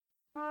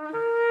For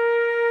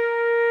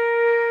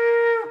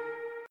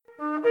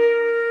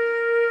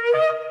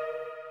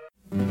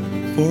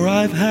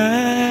I've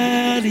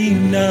had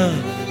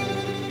enough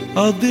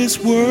of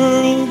this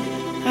world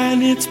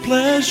and its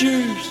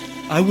pleasures.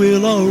 I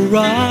will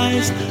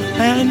arise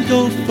and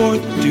go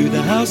forth to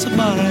the house of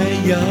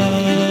my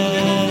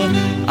God.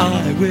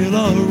 I will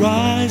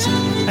arise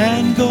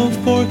and go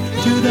forth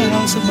to the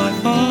house of my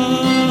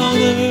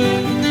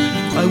Father.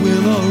 I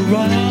will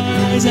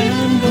arise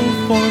and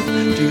go forth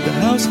to the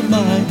house of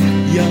my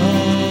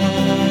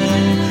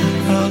God.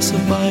 House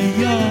of my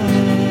God.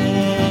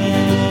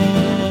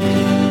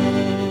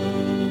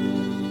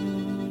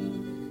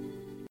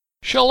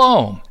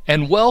 Shalom,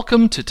 and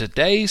welcome to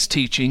today's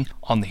teaching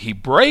on the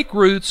Hebraic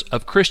roots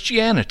of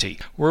Christianity,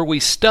 where we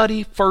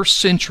study first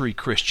century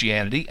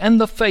Christianity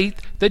and the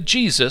faith that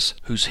Jesus,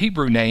 whose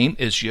Hebrew name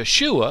is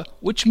Yeshua,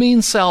 which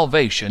means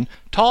salvation,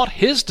 taught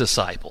his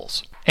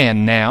disciples.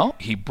 And now,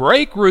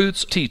 Hebraic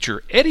roots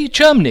teacher Eddie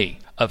Chumney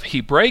of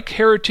Hebraic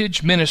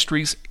Heritage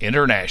Ministries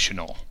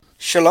International.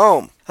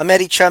 Shalom. I'm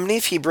Eddie Chumney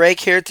of Hebraic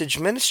Heritage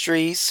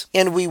Ministries,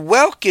 and we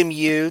welcome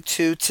you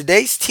to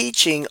today's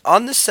teaching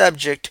on the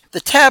subject,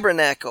 the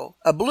Tabernacle,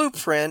 a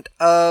blueprint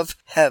of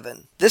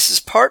heaven. This is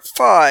part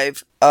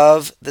 5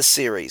 of the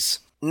series.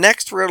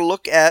 Next, we're going to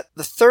look at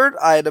the third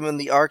item in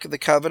the Ark of the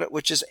Covenant,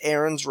 which is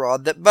Aaron's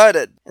rod that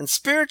budded. And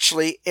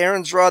spiritually,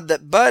 Aaron's rod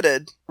that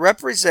budded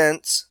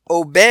represents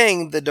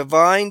obeying the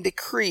divine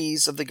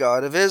decrees of the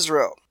God of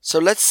Israel. So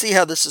let's see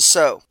how this is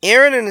so.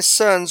 Aaron and his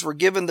sons were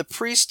given the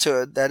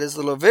priesthood, that is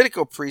the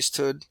Levitical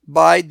priesthood,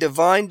 by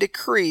divine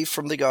decree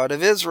from the God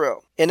of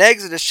Israel. In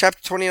Exodus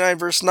chapter 29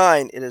 verse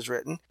 9 it is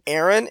written,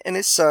 Aaron and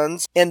his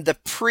sons, and the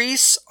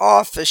priest's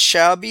office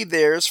shall be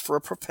theirs for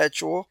a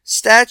perpetual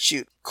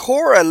statute.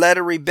 Korah led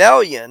a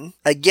rebellion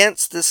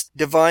against this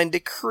divine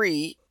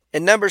decree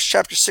in Numbers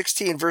chapter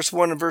 16 verse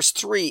 1 and verse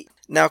 3.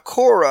 Now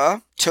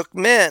Korah took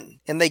men,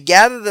 and they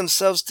gathered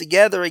themselves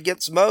together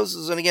against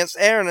Moses and against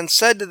Aaron, and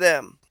said to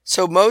them.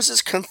 So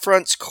Moses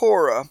confronts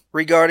Korah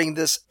regarding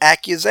this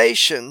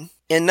accusation.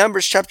 In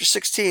Numbers chapter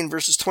 16,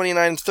 verses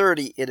 29 and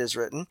 30, it is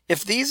written,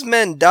 If these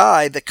men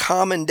die the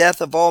common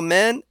death of all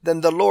men,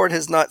 then the Lord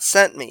has not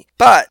sent me.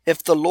 But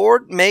if the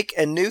Lord make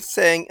a new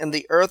thing, and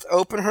the earth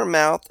open her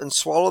mouth and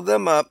swallow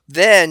them up,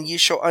 then ye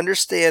shall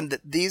understand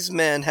that these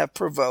men have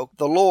provoked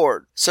the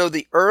Lord. So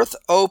the earth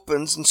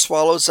opens and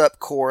swallows up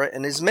Korah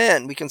and his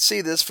men. We can see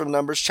this from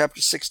Numbers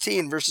chapter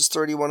 16, verses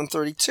 31 and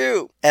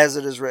 32, as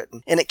it is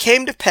written. And it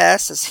came to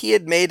pass, as he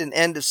had made an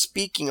end of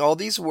speaking all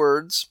these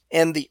words,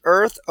 and the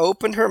earth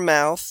opened her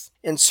mouth,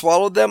 and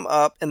swallowed them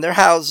up, and their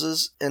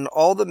houses, and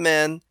all the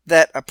men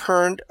that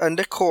appurned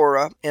unto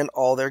Korah, and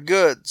all their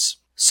goods.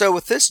 So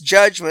with this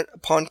judgment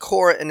upon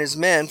Korah and his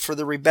men for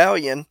the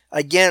rebellion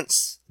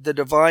against the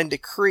divine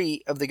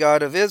decree of the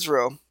God of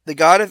Israel, the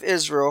God of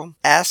Israel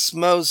asks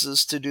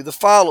Moses to do the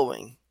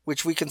following,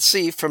 which we can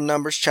see from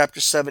Numbers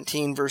chapter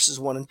 17, verses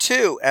 1 and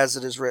 2, as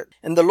it is written.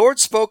 And the Lord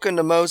spoke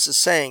unto Moses,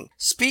 saying,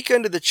 Speak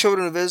unto the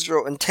children of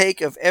Israel, and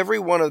take of every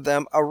one of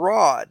them a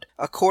rod,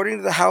 according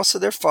to the house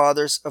of their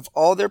fathers, of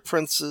all their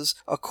princes,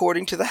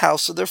 according to the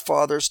house of their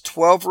fathers,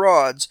 12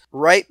 rods.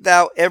 Write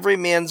thou every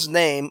man's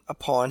name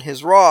upon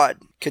his rod.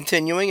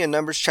 Continuing in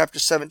Numbers chapter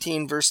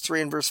 17, verse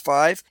 3 and verse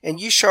 5, And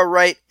ye shall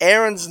write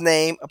Aaron's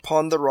name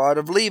upon the rod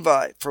of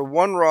Levi, for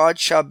one rod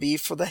shall be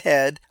for the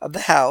head of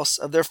the house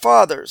of their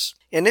fathers.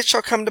 And it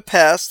shall come to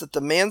pass that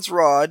the man's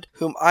rod,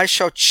 whom I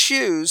shall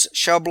choose,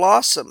 shall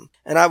blossom,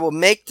 and I will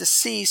make to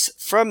cease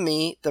from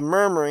me the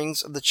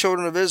murmurings of the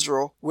children of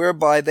Israel,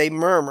 whereby they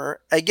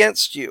murmur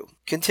against you.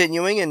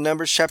 Continuing in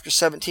Numbers chapter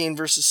 17,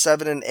 verses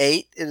 7 and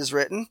 8, it is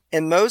written,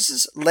 And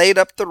Moses laid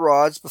up the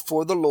rods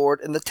before the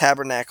Lord in the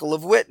tabernacle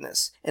of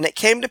witness. And it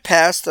came to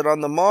pass that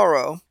on the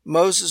morrow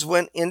Moses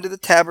went into the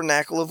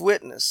tabernacle of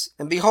witness.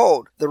 And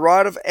behold, the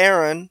rod of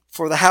Aaron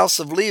for the house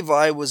of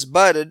Levi was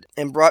budded,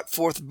 and brought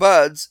forth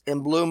buds,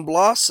 and bloomed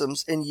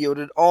blossoms, and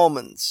yielded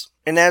almonds.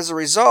 And as a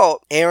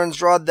result,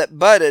 Aaron's rod that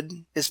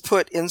budded is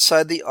put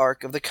inside the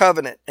Ark of the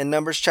Covenant. In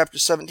Numbers chapter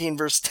 17,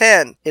 verse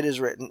 10, it is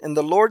written, And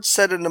the Lord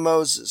said unto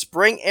Moses,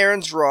 Bring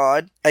Aaron's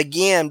rod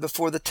again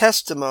before the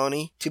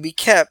testimony to be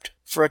kept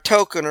for a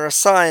token or a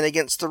sign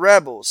against the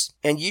rebels,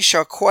 and ye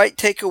shall quite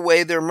take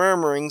away their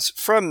murmurings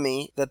from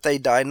me, that they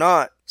die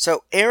not.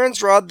 So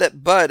Aaron's rod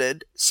that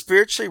budded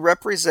spiritually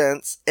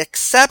represents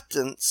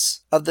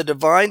acceptance of the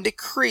divine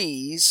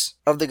decrees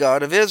of the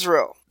God of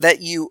Israel. That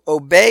you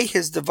obey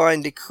his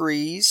divine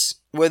decrees,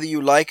 whether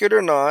you like it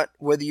or not,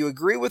 whether you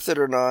agree with it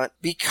or not,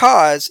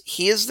 because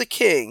he is the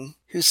king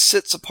who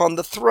sits upon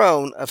the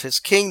throne of his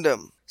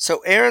kingdom.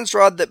 So Aaron's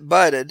rod that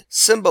budded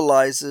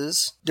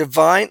symbolizes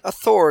divine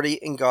authority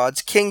in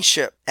God's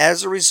kingship.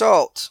 As a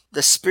result,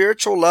 the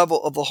spiritual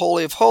level of the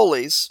Holy of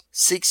Holies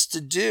seeks to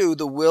do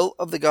the will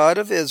of the God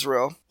of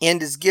Israel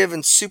and is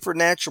given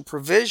supernatural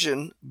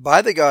provision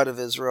by the God of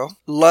Israel,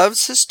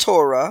 loves his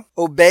Torah,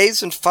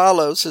 obeys and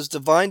follows his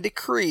divine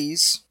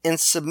decrees, and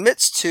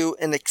submits to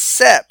and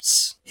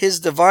accepts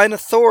his divine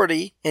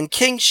authority and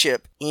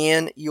kingship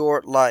in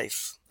your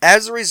life.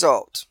 As a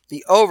result,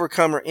 the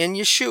overcomer in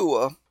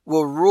Yeshua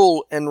will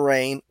rule and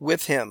reign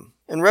with him.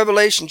 In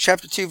Revelation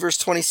chapter 2 verse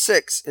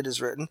 26 it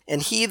is written,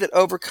 "And he that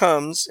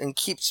overcomes and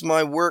keeps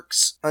my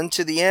works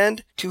unto the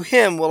end, to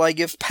him will I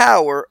give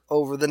power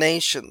over the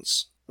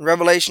nations." In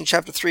Revelation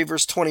chapter 3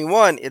 verse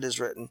 21 it is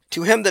written,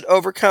 "To him that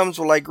overcomes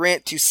will I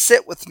grant to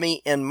sit with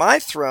me in my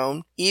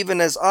throne,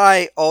 even as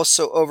I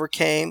also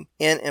overcame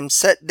and am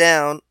set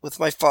down with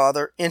my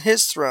Father in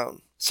his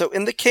throne." So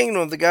in the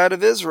kingdom of the God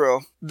of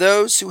Israel,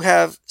 those who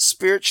have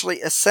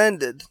spiritually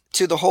ascended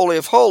to the Holy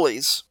of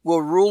Holies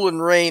will rule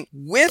and reign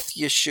with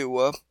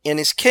Yeshua in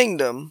his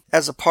kingdom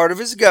as a part of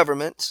his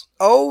government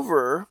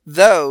over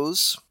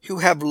those who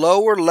have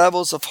lower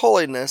levels of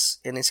holiness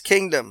in his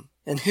kingdom.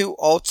 And who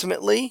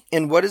ultimately,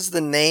 and what is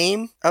the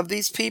name of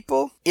these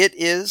people? It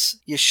is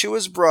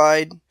Yeshua's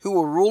bride, who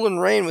will rule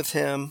and reign with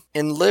him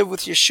and live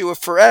with Yeshua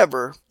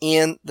forever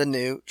in the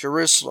New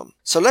Jerusalem.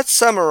 So let's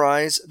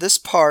summarize this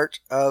part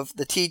of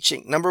the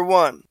teaching. Number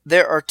 1,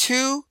 there are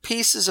 2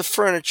 pieces of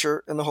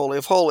furniture in the Holy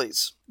of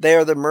Holies. They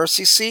are the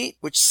mercy seat,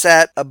 which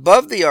sat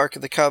above the Ark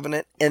of the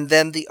Covenant, and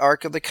then the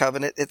Ark of the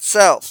Covenant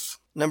itself.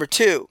 Number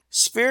 2,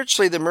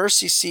 spiritually the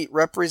mercy seat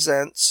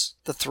represents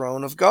the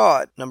throne of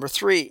God. Number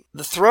 3,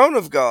 the throne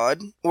of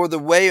God, or the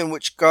way in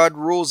which God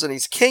rules in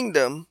his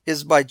kingdom,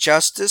 is by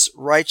justice,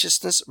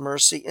 righteousness,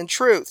 mercy, and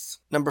truth.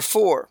 Number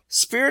 4,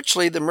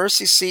 spiritually the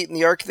mercy seat in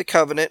the Ark of the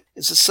Covenant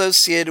is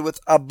associated with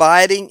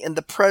abiding in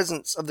the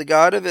presence of the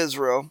God of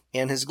Israel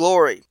and his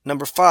glory.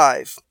 Number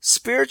 5,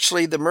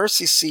 spiritually the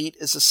mercy seat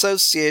is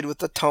associated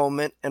with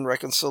atonement and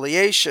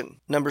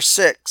reconciliation. Number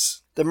 6,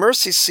 the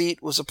mercy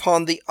seat was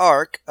upon the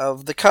Ark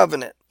of the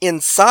Covenant.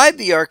 Inside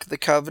the Ark of the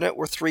Covenant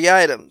were 3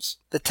 items: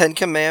 the 10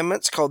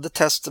 Commandments, called the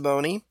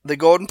testimony, the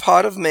golden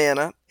pot of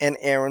manna, and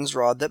Aaron's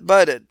rod that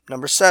budded.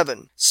 Number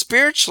 7,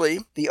 spiritually,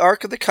 the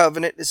Ark of the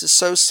Covenant is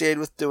associated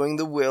with doing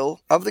the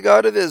will of the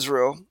God of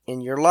Israel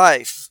in your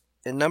life.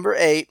 And number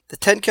 8, the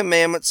 10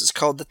 Commandments is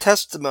called the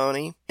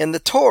testimony, and the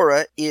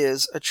Torah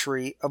is a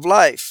tree of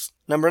life.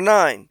 Number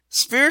 9,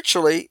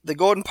 spiritually, the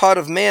golden pot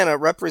of manna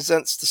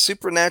represents the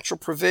supernatural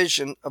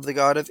provision of the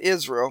God of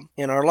Israel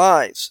in our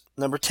lives.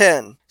 Number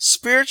 10,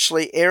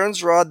 spiritually,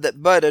 Aaron's rod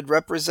that budded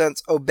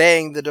represents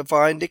obeying the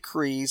divine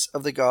decrees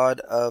of the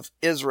God of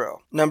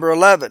Israel. Number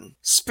 11,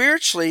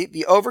 spiritually,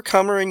 the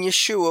overcomer in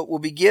Yeshua will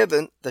be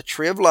given the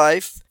tree of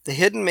life, the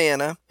hidden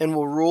manna, and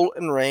will rule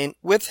and reign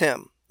with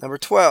him. Number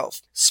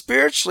 12,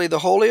 spiritually, the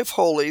Holy of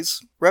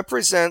Holies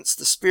represents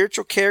the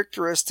spiritual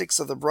characteristics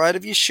of the bride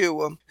of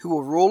Yeshua, who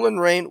will rule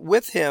and reign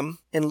with him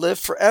and live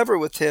forever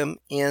with him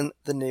in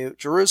the New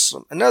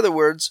Jerusalem. In other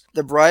words,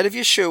 the bride of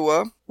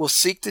Yeshua will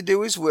seek to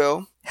do his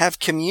will, have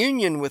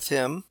communion with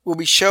him, will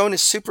be shown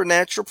his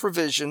supernatural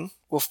provision,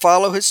 will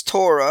follow his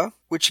Torah,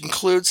 which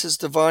includes his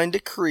divine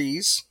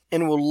decrees,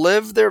 and will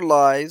live their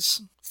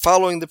lives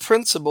following the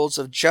principles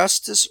of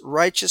justice,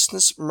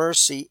 righteousness,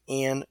 mercy,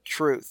 and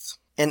truth.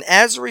 And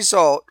as a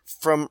result,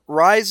 from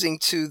rising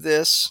to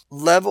this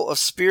level of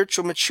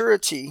spiritual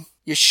maturity,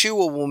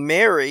 Yeshua will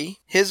marry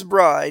his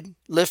bride,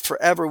 live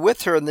forever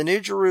with her in the New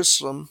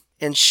Jerusalem,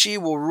 and she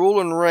will rule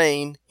and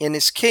reign in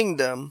his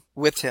kingdom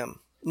with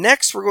him.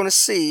 Next, we're going to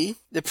see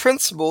the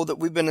principle that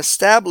we've been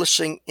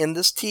establishing in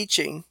this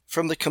teaching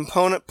from the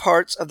component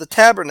parts of the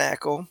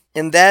tabernacle,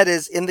 and that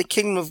is, in the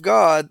kingdom of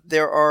God,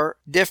 there are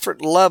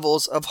different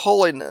levels of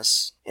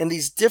holiness. And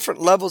these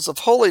different levels of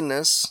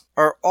holiness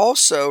are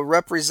also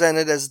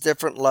represented as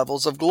different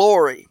levels of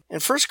glory. In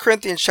 1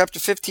 Corinthians chapter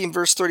 15,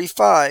 verse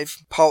 35,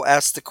 Paul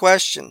asks the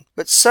question,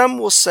 "But some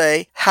will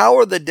say, how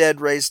are the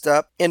dead raised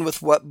up, and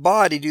with what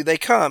body do they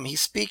come?"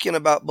 He's speaking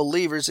about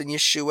believers in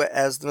Yeshua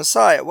as the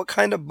Messiah. What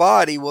kind of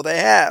body will they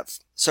have?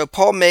 So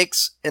Paul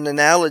makes an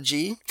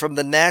analogy from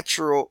the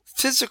natural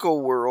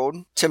physical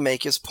world to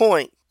make his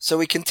point. So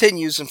he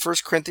continues in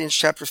 1 Corinthians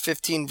chapter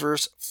 15,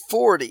 verse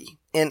 40.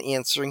 In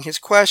answering his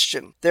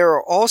question, "There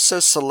are also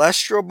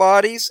celestial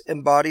bodies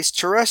and bodies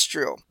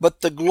terrestrial,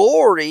 but the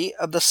glory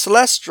of the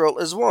celestial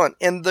is one,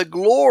 and the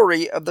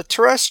glory of the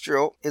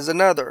terrestrial is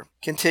another."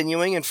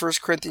 Continuing in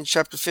 1 Corinthians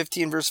chapter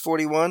 15, verse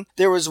 41,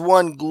 "There is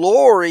one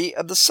glory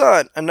of the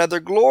sun, another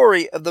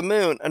glory of the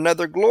moon,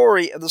 another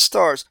glory of the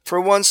stars. For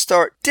one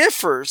star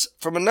differs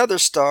from another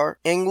star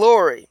in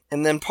glory."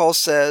 And then Paul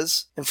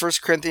says in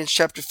 1 Corinthians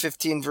chapter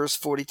 15, verse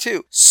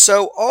 42,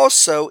 "So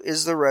also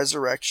is the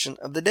resurrection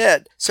of the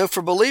dead." So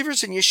for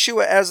believers in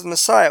Yeshua as the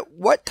Messiah,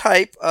 what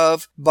type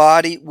of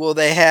body will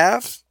they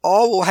have?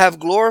 All will have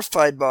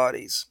glorified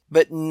bodies,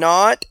 but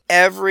not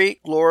every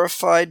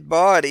glorified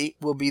body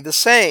will be the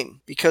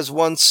same, because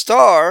one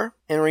star,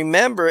 and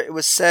remember it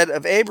was said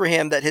of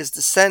Abraham that his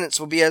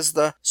descendants will be as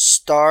the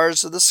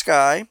stars of the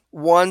sky,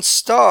 one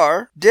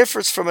star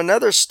differs from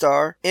another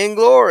star in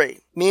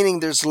glory, meaning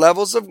there's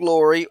levels of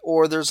glory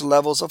or there's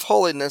levels of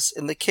holiness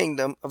in the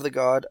kingdom of the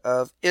God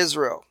of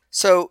Israel.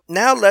 So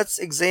now let's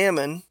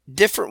examine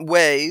different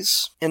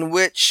ways in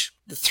which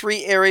the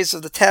three areas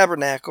of the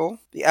tabernacle,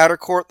 the outer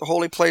court, the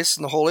holy place,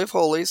 and the Holy of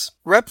Holies,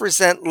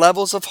 represent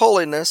levels of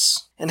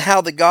holiness, and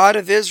how the God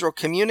of Israel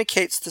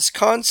communicates this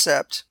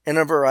concept in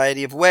a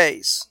variety of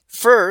ways.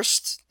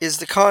 First is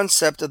the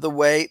concept of the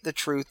way, the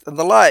truth, and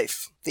the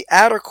life. The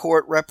outer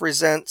court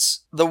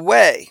represents the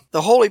way.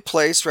 The holy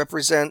place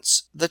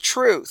represents the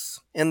truth.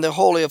 And the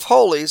Holy of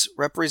Holies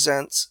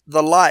represents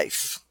the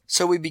life.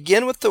 So we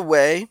begin with the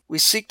way, we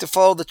seek to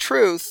follow the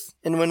truth,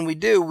 and when we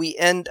do, we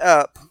end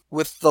up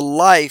with the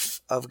life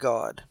of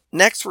God.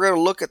 Next, we're going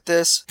to look at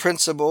this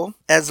principle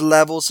as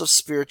levels of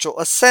spiritual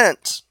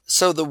ascent.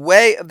 So the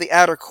way of the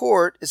outer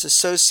court is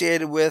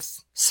associated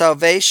with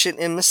salvation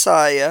in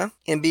Messiah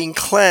and being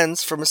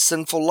cleansed from a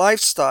sinful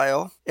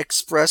lifestyle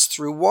expressed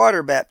through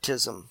water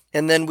baptism.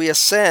 And then we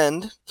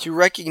ascend through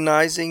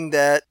recognizing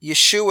that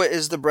Yeshua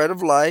is the bread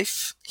of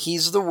life,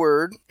 He's the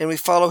Word, and we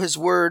follow His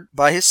Word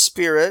by His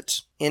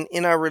Spirit. And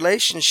in our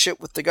relationship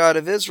with the God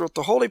of Israel at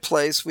the holy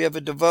place, we have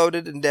a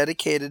devoted and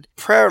dedicated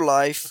prayer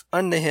life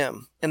unto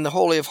Him. And the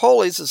Holy of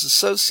Holies is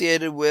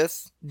associated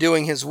with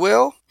doing His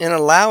will and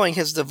allowing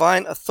His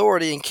divine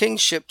authority and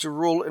kingship to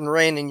rule and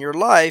reign in your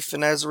life.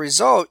 And as a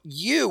result,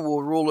 you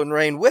will rule and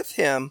reign with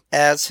Him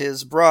as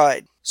His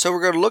bride. So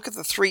we're going to look at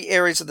the three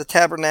areas of the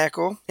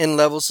tabernacle in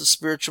levels of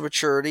spiritual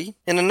maturity.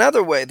 In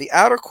another way, the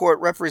outer court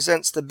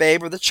represents the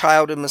babe or the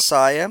child in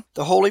Messiah.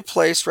 The holy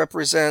place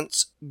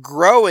represents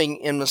growing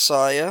in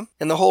Messiah.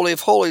 And the Holy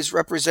of Holies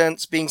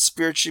represents being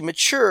spiritually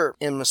mature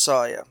in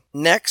Messiah.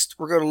 Next,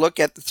 we're going to look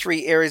at the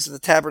three areas of the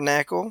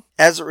tabernacle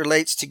as it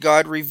relates to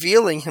God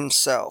revealing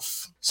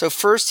Himself. So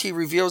first, He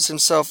reveals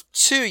Himself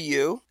to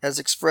you, as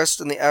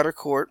expressed in the outer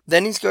court.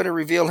 Then He's going to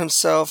reveal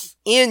Himself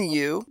in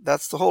you,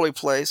 that's the holy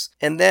place.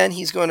 And then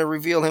He's going to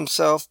reveal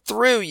Himself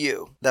through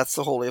you, that's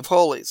the Holy of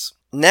Holies.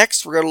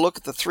 Next, we're going to look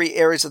at the three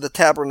areas of the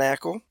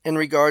tabernacle in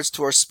regards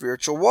to our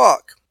spiritual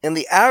walk. In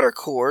the outer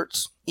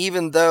court,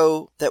 even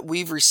though that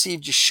we've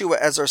received Yeshua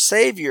as our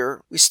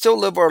Savior, we still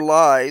live our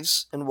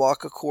lives and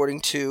walk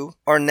according to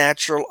our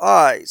natural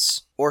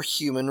eyes or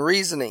human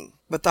reasoning.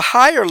 But the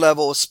higher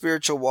level of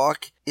spiritual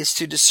walk is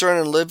to discern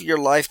and live your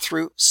life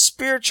through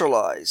spiritual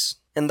eyes.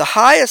 And the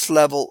highest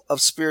level of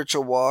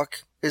spiritual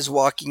walk is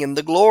walking in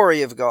the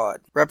glory of God,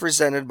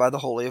 represented by the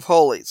Holy of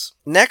Holies.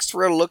 Next,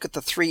 we're going to look at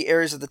the three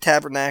areas of the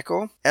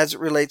tabernacle as it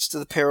relates to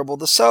the parable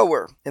of the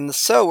sower. And the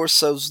sower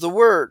sows the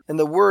word, and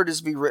the word is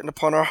to be written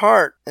upon our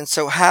heart. And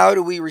so how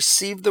do we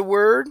receive the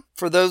word?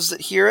 For those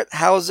that hear it,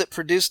 how is it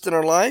produced in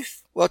our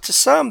life? Well, to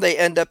some, they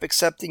end up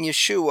accepting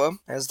Yeshua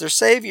as their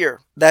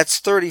Savior.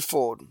 That's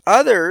 30-fold.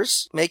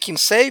 Others make Him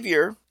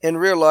Savior and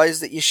realize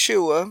that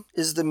Yeshua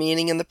is the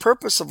meaning and the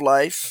purpose of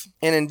life,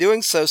 and in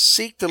doing so,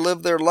 seek to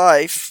live their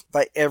life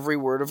by every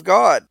word of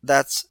God.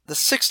 That's the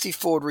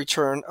 60-fold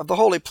return of the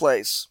holy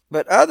place.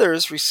 But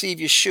others receive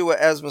Yeshua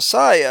as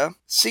Messiah,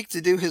 seek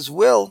to do His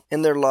will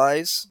in their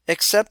lives,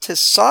 accept His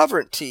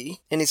sovereignty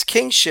and His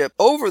kingship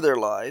over their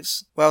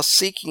lives, while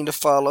seeking to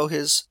follow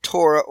His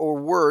Torah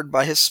or Word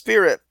by His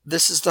Spirit.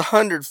 This is the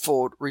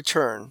 100-fold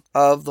return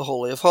of the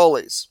Holy of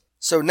Holies.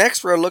 So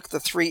next we're going to look at the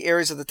three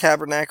areas of the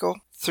tabernacle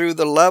through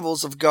the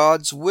levels of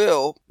God's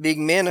will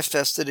being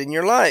manifested in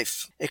your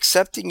life.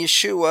 Accepting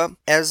Yeshua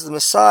as the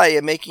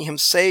Messiah, making Him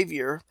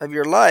Savior of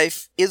your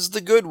life, is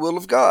the good will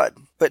of God.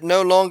 But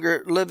no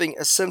longer living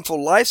a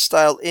sinful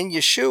lifestyle in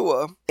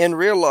Yeshua and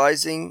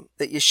realizing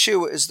that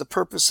Yeshua is the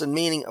purpose and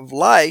meaning of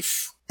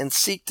life, and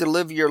seek to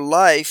live your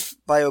life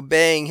by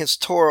obeying His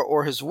Torah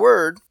or His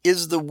Word,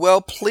 is the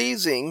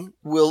well-pleasing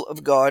will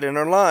of God in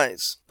our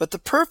lives. But the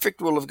perfect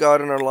will of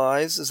God in our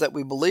lives is that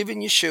we believe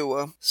in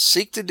Yeshua,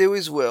 seek to do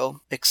His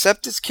will,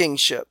 accept His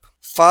kingship,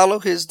 follow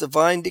His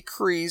divine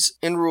decrees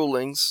and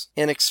rulings,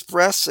 and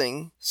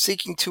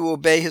seeking to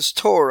obey His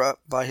Torah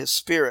by His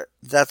Spirit.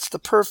 That's the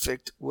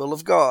perfect will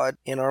of God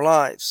in our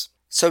lives.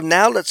 So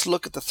now let's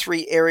look at the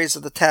three areas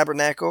of the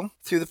tabernacle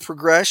through the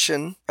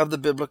progression of the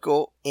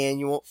biblical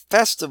annual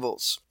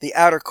festivals. The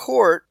outer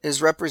court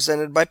is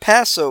represented by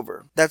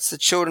Passover. That's the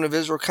children of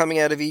Israel coming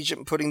out of Egypt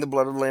and putting the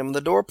blood of the lamb on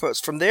the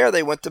doorpost. From there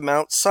they went to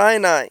Mount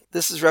Sinai.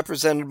 This is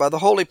represented by the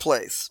holy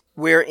place,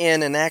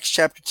 wherein in Acts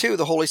chapter 2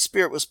 the Holy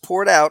Spirit was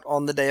poured out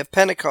on the day of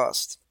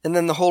Pentecost. And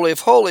then the Holy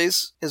of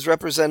Holies is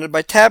represented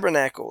by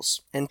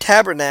tabernacles. And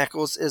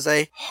tabernacles is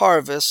a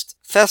harvest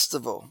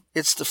festival.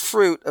 It's the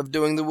fruit of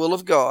doing the will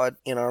of God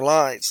in our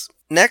lives.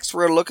 Next,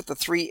 we're going to look at the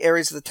three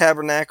areas of the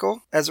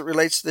tabernacle as it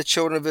relates to the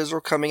children of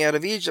Israel coming out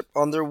of Egypt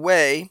on their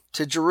way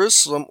to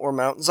Jerusalem or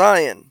Mount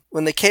Zion.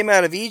 When they came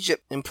out of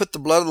Egypt and put the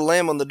blood of the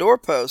lamb on the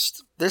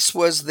doorpost, this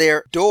was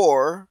their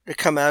door to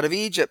come out of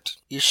Egypt.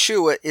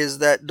 Yeshua is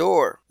that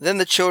door. Then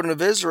the children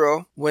of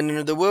Israel went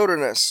into the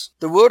wilderness.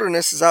 The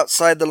wilderness is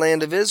outside the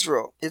land of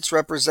Israel. It's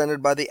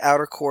represented by the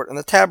outer court and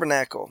the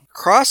tabernacle.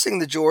 Crossing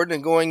the Jordan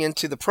and going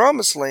into the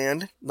promised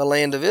land, the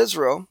land of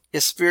Israel,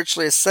 is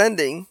spiritually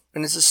ascending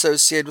and is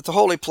associated with the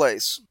holy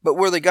place. But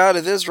where the God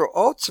of Israel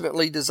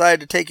ultimately desired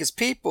to take His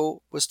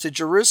people was to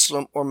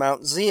Jerusalem or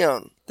Mount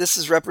Zion. This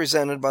is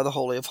represented by the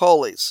Holy of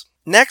Holies.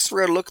 Next,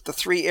 we're going to look at the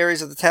three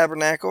areas of the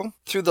tabernacle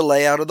through the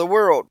layout of the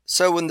world.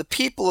 So when the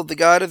people of the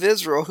God of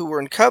Israel who were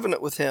in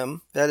covenant with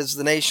him, that is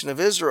the nation of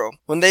Israel,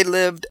 when they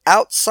lived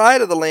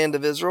outside of the land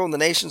of Israel and the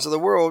nations of the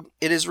world,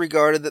 it is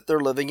regarded that they're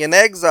living in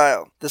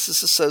exile. This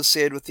is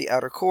associated with the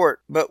outer court.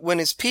 But when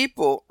his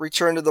people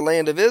return to the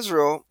land of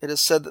Israel, it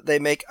is said that they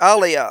make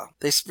aliyah.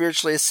 They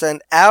spiritually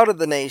ascend out of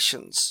the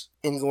nations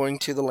in going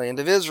to the land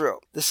of Israel.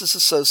 This is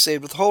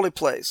associated with the holy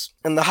place.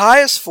 And the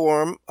highest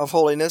form of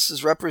holiness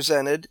is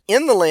represented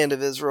in the land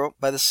of Israel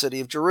by the city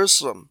of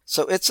Jerusalem.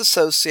 So it's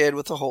associated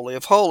with the Holy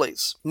of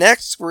Holies.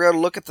 Next, we're going to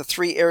look at the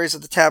three areas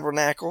of the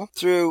tabernacle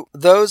through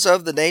those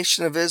of the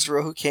nation of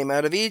Israel who came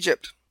out of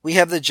Egypt. We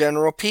have the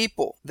general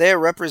people. They are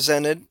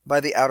represented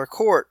by the outer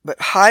court. But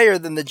higher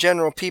than the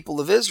general people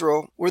of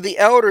Israel were the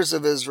elders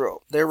of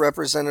Israel. They're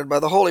represented by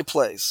the holy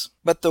place.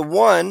 But the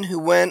one who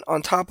went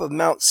on top of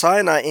Mount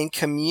Sinai and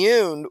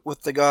communed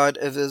with the God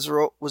of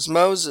Israel was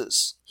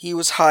Moses. He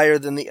was higher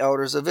than the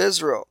elders of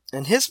Israel,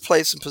 and his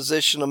place and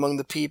position among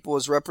the people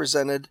is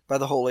represented by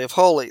the Holy of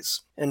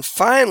Holies. And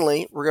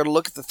finally, we're going to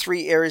look at the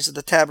three areas of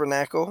the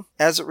tabernacle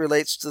as it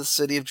relates to the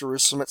city of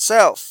Jerusalem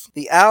itself.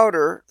 The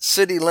outer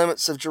city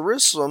limits of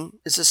Jerusalem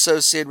is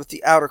associated with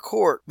the outer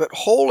court, but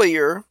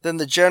holier than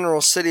the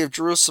general city of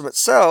Jerusalem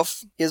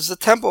itself is the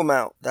Temple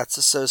Mount. That's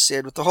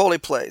associated with the holy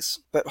place.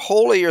 But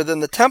holier than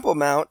the Temple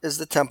Mount is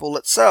the temple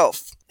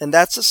itself, and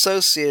that's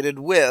associated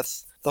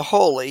with the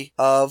Holy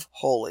of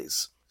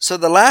Holies. So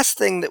the last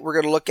thing that we're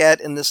going to look at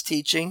in this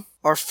teaching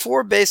are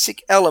four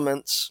basic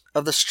elements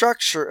of the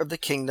structure of the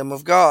kingdom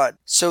of God.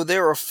 So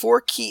there are four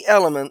key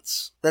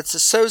elements that's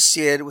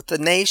associated with a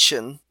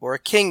nation or a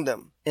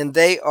kingdom, and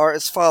they are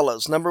as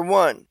follows. Number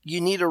one,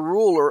 you need a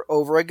ruler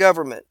over a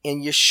government,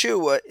 and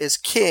Yeshua is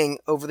king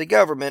over the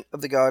government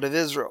of the God of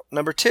Israel.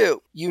 Number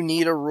two, you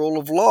need a rule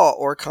of law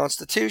or a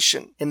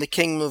constitution. In the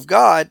kingdom of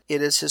God,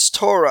 it is his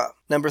Torah.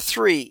 Number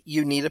three,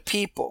 you need a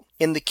people.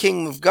 In the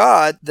kingdom of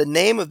God, the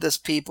name of this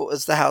people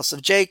is the house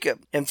of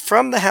Jacob. And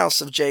from the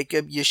house of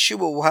Jacob, Yeshua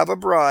will have a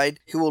bride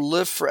who will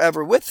live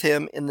forever with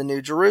him in the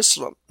New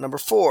Jerusalem. Number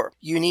four,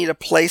 you need a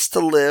place to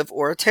live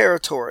or a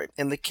territory.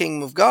 In the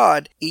kingdom of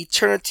God,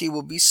 eternity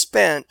will be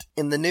spent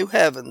in the new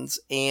heavens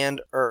and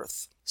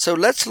earth. So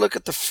let's look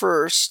at the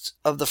first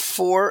of the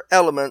four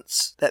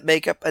elements that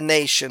make up a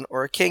nation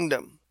or a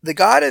kingdom. The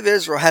God of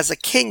Israel has a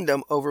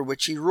kingdom over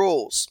which he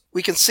rules.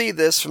 We can see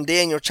this from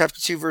Daniel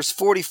chapter 2 verse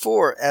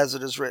 44 as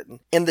it is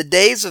written. In the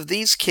days of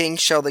these kings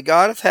shall the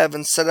God of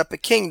heaven set up a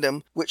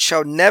kingdom which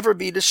shall never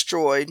be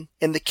destroyed,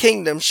 and the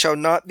kingdom shall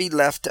not be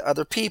left to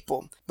other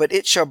people, but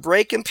it shall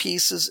break in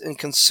pieces and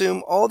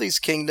consume all these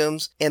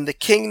kingdoms, and the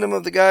kingdom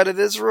of the God of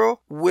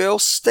Israel will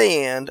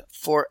stand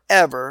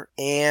forever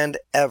and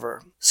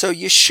ever. So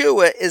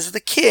Yeshua is the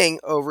king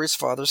over his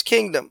Father's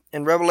kingdom.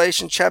 In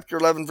Revelation chapter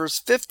 11 verse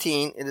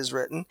 15 it is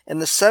written,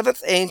 And the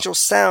seventh angel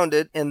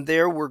sounded, and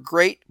there were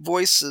great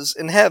voices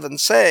in heaven,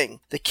 saying,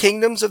 The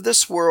kingdoms of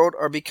this world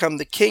are become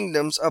the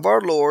kingdoms of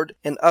our Lord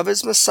and of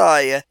his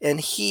Messiah, and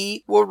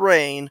he will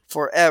reign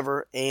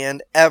forever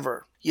and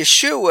ever.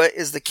 Yeshua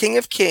is the King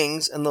of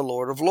Kings and the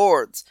Lord of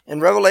Lords. In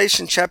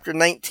Revelation chapter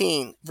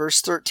 19, verse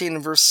 13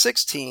 and verse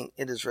 16,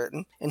 it is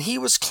written, And he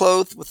was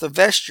clothed with a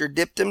vesture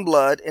dipped in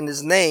blood, and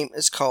his name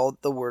is called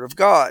the Word of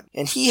God.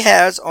 And he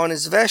has on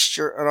his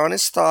vesture and on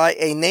his thigh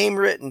a name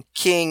written,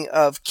 King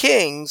of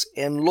Kings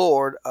and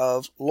Lord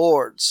of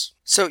Lords.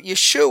 So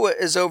Yeshua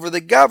is over the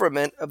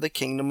government of the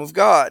kingdom of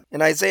God. In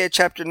Isaiah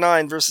chapter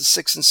 9 verses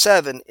 6 and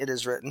 7 it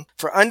is written,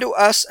 For unto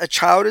us a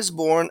child is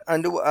born,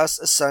 unto us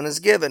a son is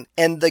given,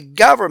 and the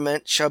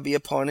government shall be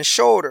upon his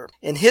shoulder.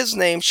 And his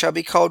name shall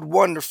be called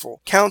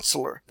Wonderful,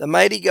 Counselor, the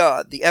Mighty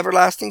God, the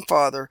Everlasting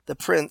Father, the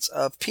Prince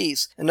of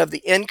Peace. And of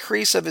the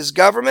increase of his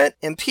government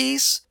and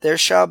peace there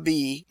shall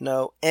be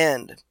no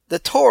end. The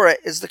Torah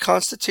is the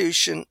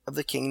constitution of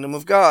the kingdom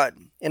of God.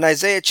 In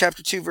Isaiah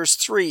chapter 2 verse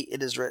 3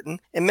 it is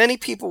written, And many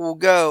people will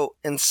go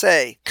and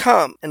say,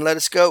 Come, and let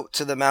us go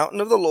to the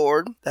mountain of the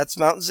Lord, that's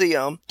Mount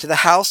Zion, to the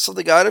house of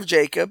the God of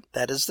Jacob,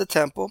 that is the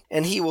temple,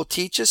 and he will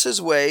teach us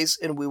his ways,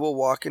 and we will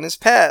walk in his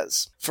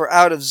paths. For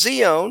out of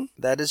Zion,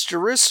 that is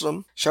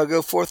Jerusalem, shall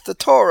go forth the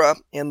Torah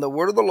and the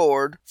word of the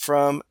Lord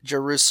from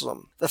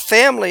Jerusalem. The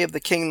family of the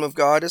kingdom of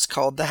God is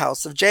called the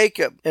house of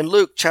Jacob. In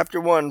Luke chapter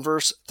 1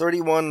 verse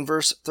 31 and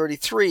verse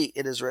 33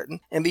 it is written,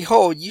 And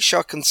behold, ye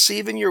shall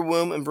conceive in your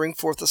womb and bring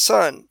forth a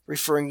son,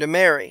 referring to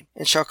Mary,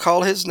 and shall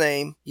call his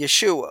name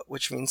Yeshua,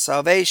 which means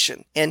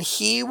salvation. And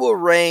he will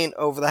reign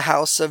over the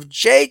house of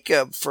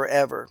Jacob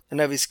forever,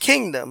 and of his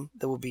kingdom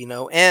there will be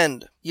no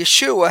end.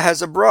 Yeshua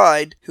has a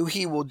bride who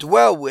he will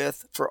dwell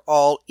with for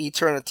all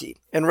eternity.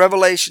 In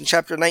Revelation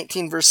chapter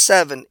 19 verse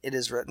 7 it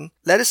is written,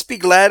 Let us be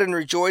glad and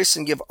rejoice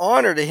and give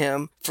honor to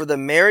him, for the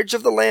marriage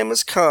of the Lamb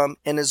is come,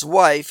 and his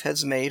wife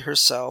has made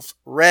herself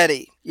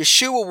ready.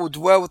 Yeshua will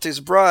dwell with his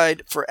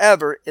bride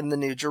forever in the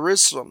New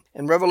Jerusalem.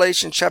 In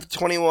Revelation chapter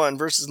 21,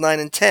 verses 9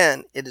 and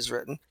 10, it is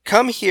written,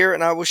 "Come here,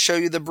 and I will show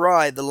you the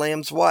bride, the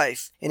Lamb's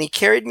wife. And he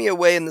carried me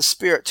away in the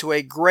Spirit to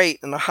a great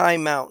and a high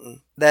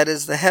mountain, that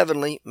is the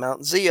heavenly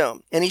Mount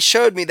Zion. And he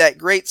showed me that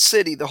great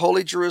city, the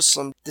holy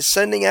Jerusalem,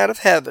 descending out of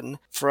heaven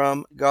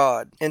from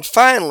God." And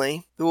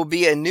finally, there will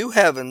be a new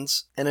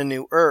heavens and a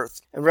new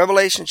earth. In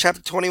Revelation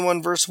chapter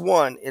 21, verse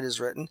 1, it is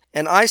written,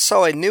 "And I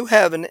saw a new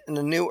heaven and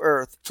a new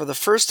earth, for the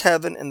first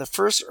heaven and the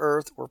first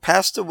earth were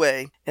passed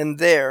away, and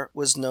there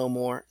was no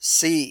more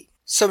sea."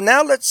 So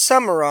now let's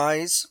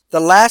summarize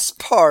the last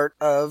part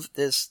of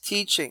this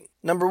teaching.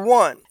 Number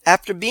 1,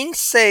 after being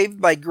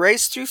saved by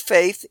grace through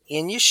faith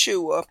in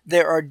Yeshua,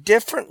 there are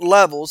different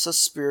levels of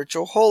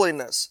spiritual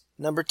holiness.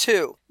 Number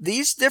 2,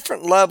 these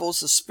different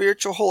levels of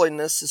spiritual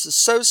holiness is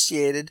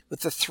associated with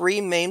the 3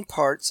 main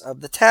parts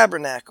of the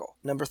tabernacle.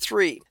 Number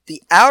 3,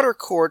 the outer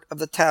court of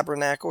the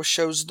tabernacle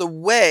shows the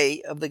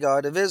way of the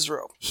God of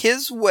Israel.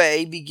 His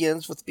way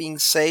begins with being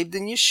saved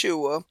in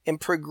Yeshua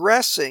and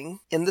progressing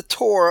in the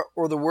Torah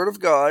or the Word of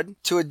God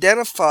to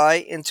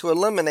identify and to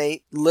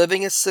eliminate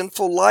living a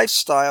sinful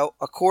lifestyle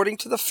according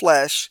to the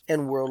flesh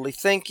and worldly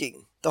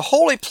thinking. The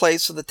holy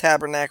place of the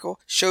tabernacle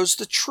shows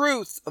the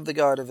truth of the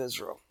God of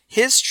Israel.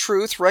 His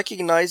truth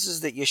recognizes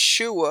that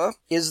Yeshua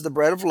is the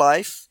bread of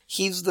life,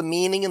 he's the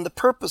meaning and the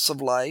purpose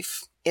of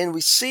life, and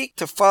we seek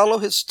to follow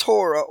his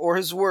Torah or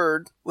his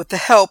word with the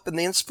help and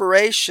the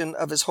inspiration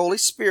of his Holy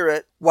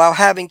Spirit while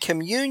having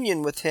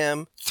communion with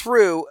him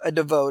through a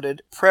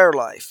devoted prayer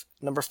life.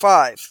 Number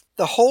 5,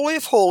 the Holy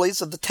of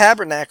Holies of the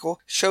tabernacle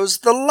shows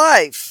the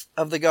life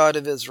of the God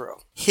of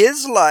Israel.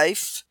 His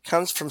life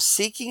comes from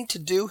seeking to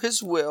do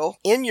his will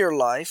in your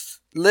life,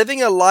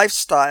 living a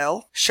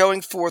lifestyle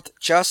showing forth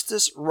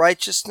justice,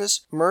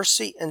 righteousness,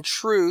 mercy, and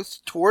truth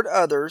toward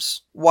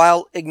others,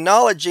 while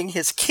acknowledging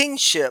his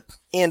kingship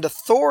and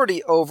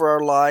authority over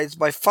our lives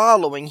by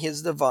following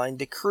his divine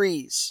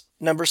decrees.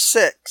 Number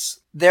 6,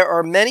 there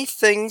are many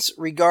things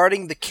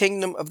regarding the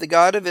kingdom of the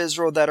God of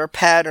Israel that are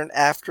patterned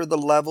after the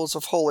levels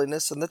of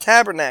holiness in the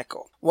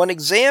tabernacle. One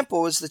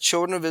example is the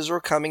children of Israel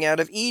coming out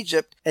of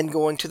Egypt and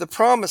going to the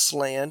promised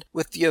land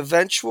with the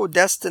eventual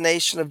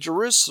destination of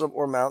Jerusalem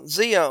or Mount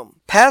Zion.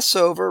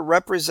 Passover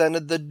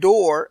represented the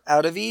door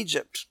out of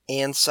Egypt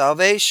and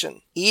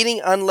salvation.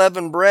 Eating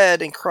unleavened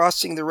bread and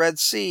crossing the Red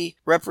Sea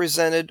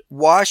represented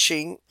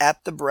washing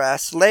at the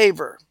brass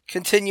laver.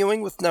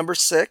 Continuing with number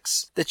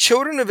 6, the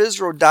children of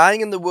Israel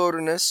dying in the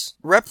wilderness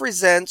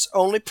represents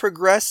only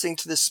progressing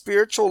to the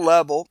spiritual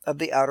level of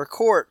the outer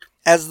court.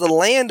 As the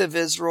land of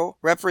Israel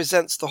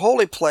represents the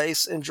holy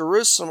place, and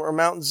Jerusalem or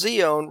Mount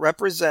Zion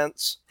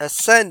represents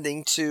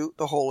ascending to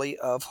the Holy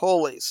of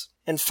Holies.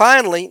 And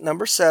finally,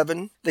 number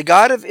 7, the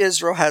God of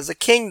Israel has a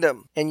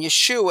kingdom, and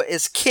Yeshua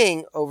is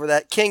king over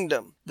that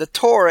kingdom. The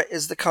Torah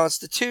is the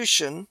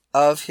constitution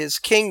of his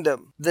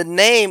kingdom. The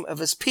name of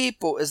his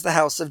people is the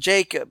house of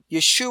Jacob.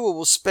 Yeshua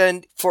will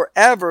spend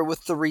forever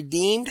with the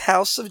redeemed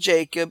house of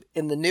Jacob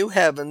in the new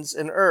heavens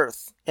and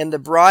earth, and the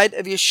bride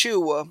of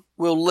Yeshua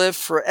will live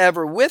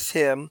forever with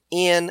him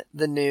in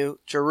the New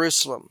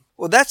Jerusalem.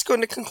 Well, that's going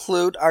to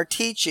conclude our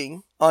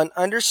teaching on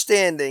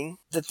understanding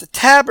that the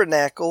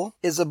tabernacle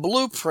is a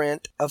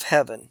blueprint of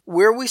heaven,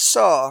 where we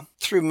saw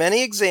through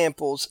many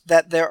examples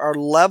that there are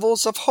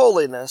levels of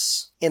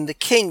holiness in the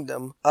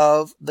kingdom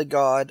of the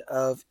God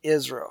of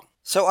Israel.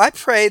 So I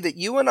pray that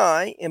you and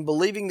I, in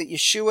believing that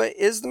Yeshua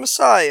is the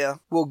Messiah,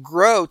 will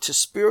grow to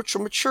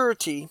spiritual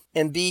maturity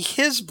and be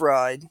his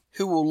bride,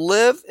 who will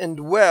live and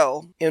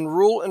dwell and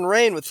rule and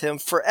reign with him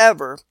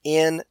forever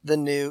in the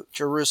New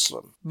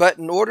Jerusalem. But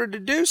in order to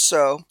do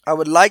so, I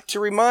would like to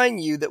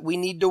remind you that we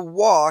need to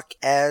walk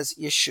as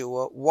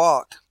Yeshua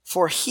walked.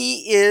 For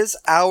he is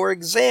our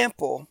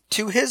example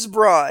to his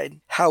bride,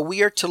 how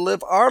we are to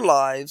live our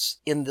lives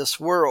in this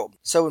world.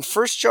 So in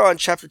 1 John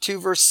chapter 2,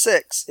 verse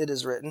 6, it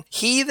is written,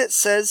 "He that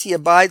says he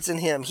abides in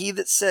him, he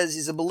that says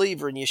he's a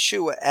believer in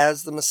Yeshua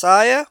as the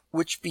Messiah,"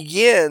 which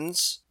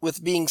begins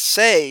with being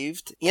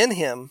saved in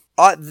him,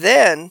 ought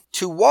then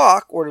to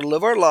walk or to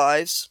live our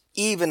lives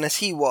even as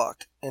he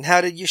walked. And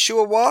how did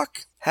Yeshua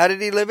walk? How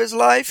did he live his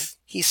life?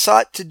 He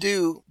sought to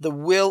do the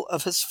will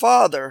of his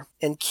Father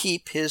and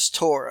keep his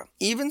Torah.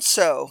 Even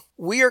so,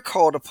 we are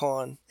called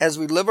upon, as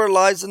we live our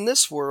lives in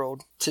this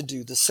world, to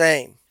do the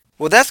same.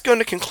 Well, that's going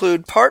to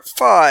conclude part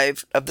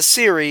 5 of the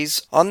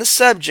series on the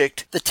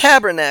subject, the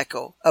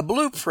tabernacle, a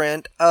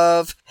blueprint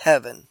of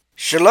heaven.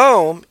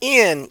 Shalom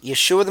in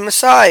Yeshua the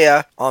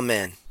Messiah.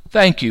 Amen.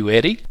 Thank you,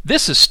 Eddie.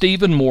 This is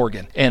Stephen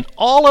Morgan, and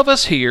all of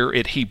us here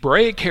at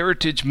Hebraic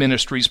Heritage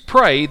Ministries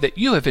pray that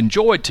you have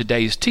enjoyed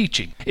today's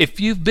teaching. If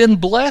you've been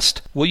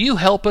blessed, will you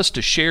help us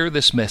to share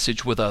this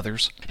message with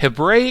others?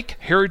 Hebraic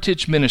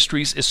Heritage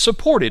Ministries is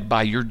supported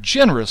by your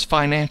generous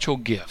financial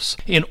gifts.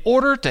 In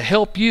order to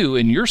help you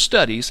in your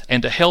studies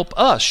and to help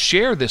us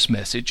share this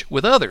message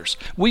with others,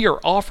 we are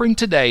offering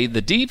today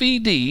the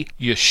DVD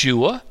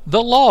Yeshua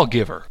the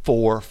Lawgiver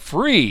for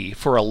free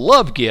for a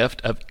love gift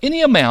of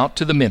any amount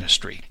to the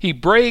ministry.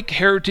 Hebraic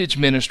Heritage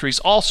Ministries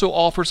also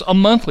offers a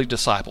monthly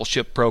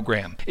discipleship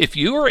program. If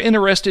you are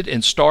interested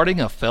in starting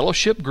a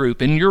fellowship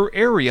group in your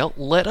area,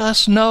 let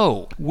us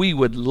know. We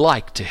would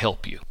like to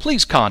help you.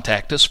 Please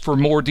contact us for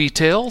more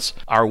details.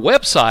 Our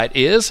website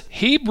is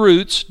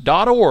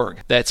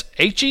hebroots.org. That's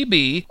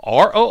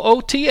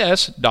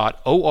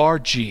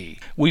HEBROOTS.org.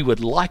 We would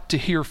like to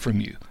hear from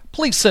you.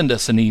 Please send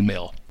us an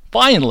email.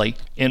 Finally,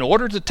 in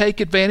order to take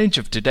advantage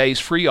of today's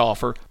free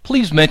offer,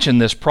 please mention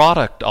this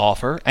product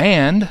offer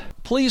and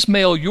please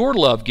mail your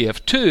love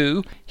gift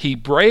to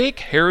Hebraic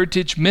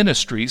Heritage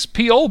Ministries,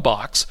 P.O.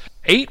 Box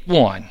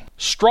 81,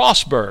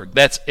 Strasburg,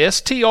 that's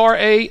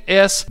Strasburg,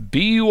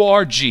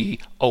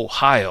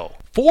 Ohio,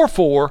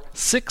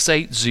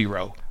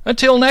 44680.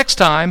 Until next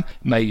time,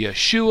 may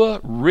Yeshua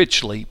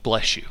richly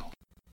bless you.